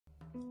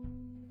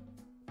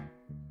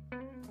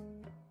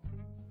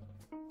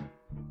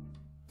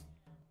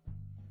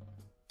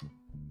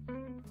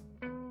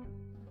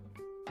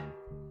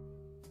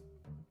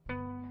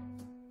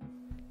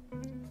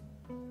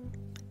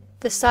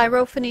The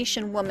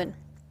Syrophonecian woman.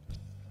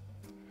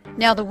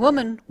 Now the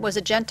woman was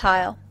a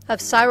Gentile of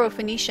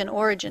Syrophonecian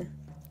origin.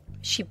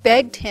 She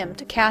begged him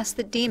to cast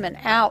the demon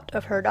out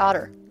of her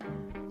daughter.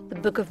 The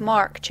book of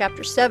Mark,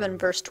 chapter 7,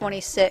 verse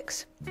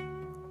 26.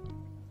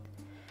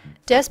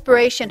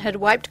 Desperation had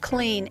wiped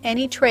clean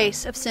any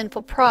trace of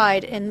sinful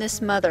pride in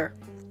this mother.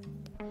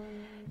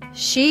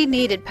 She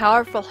needed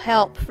powerful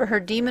help for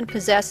her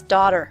demon-possessed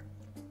daughter.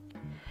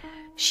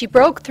 She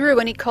broke through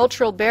any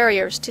cultural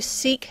barriers to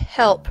seek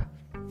help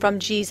from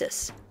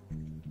Jesus.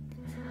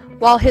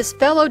 While his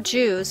fellow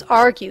Jews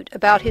argued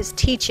about his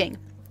teaching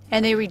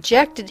and they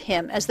rejected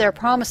him as their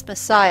promised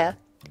Messiah,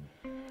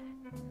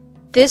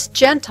 this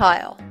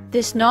Gentile,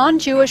 this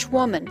non-Jewish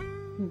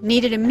woman,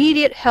 needed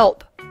immediate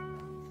help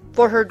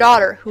for her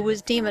daughter who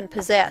was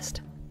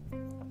demon-possessed.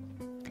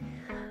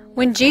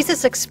 When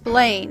Jesus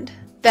explained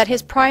that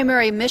his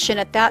primary mission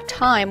at that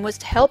time was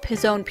to help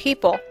his own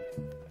people,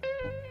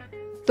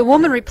 the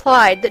woman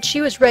replied that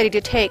she was ready to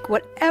take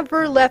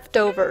whatever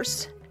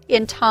leftovers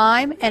in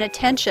time and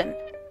attention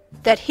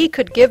that he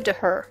could give to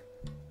her.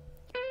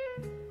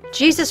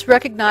 Jesus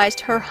recognized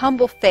her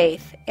humble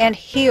faith and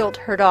healed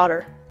her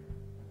daughter.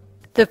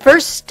 The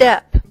first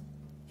step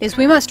is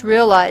we must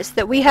realize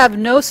that we have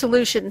no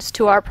solutions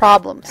to our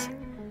problems.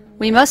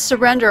 We must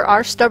surrender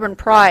our stubborn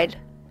pride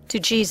to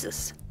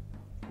Jesus.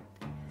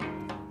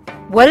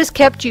 What has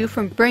kept you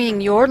from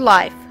bringing your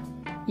life,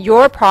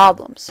 your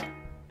problems,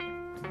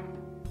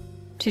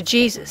 to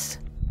Jesus?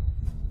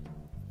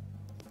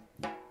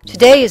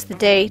 Today is the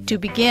day to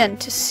begin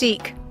to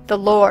seek the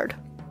Lord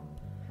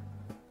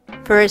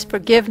for his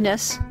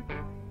forgiveness,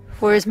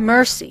 for his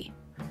mercy,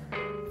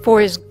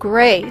 for his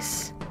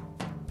grace,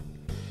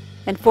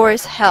 and for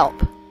his help.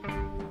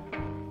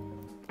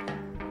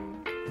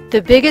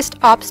 The biggest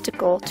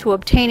obstacle to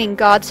obtaining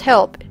God's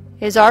help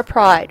is our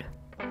pride.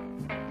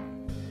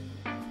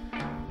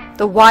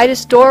 The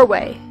widest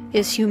doorway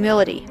is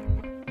humility.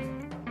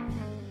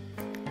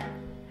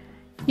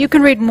 You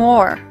can read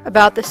more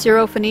about the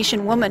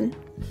Syrophonecian woman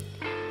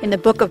in the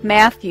book of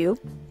Matthew,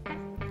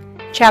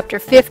 chapter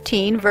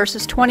 15,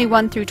 verses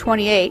 21 through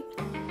 28,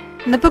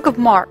 and the book of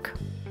Mark,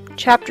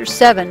 chapter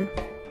 7,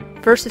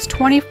 verses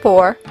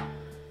 24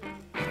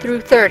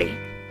 through 30.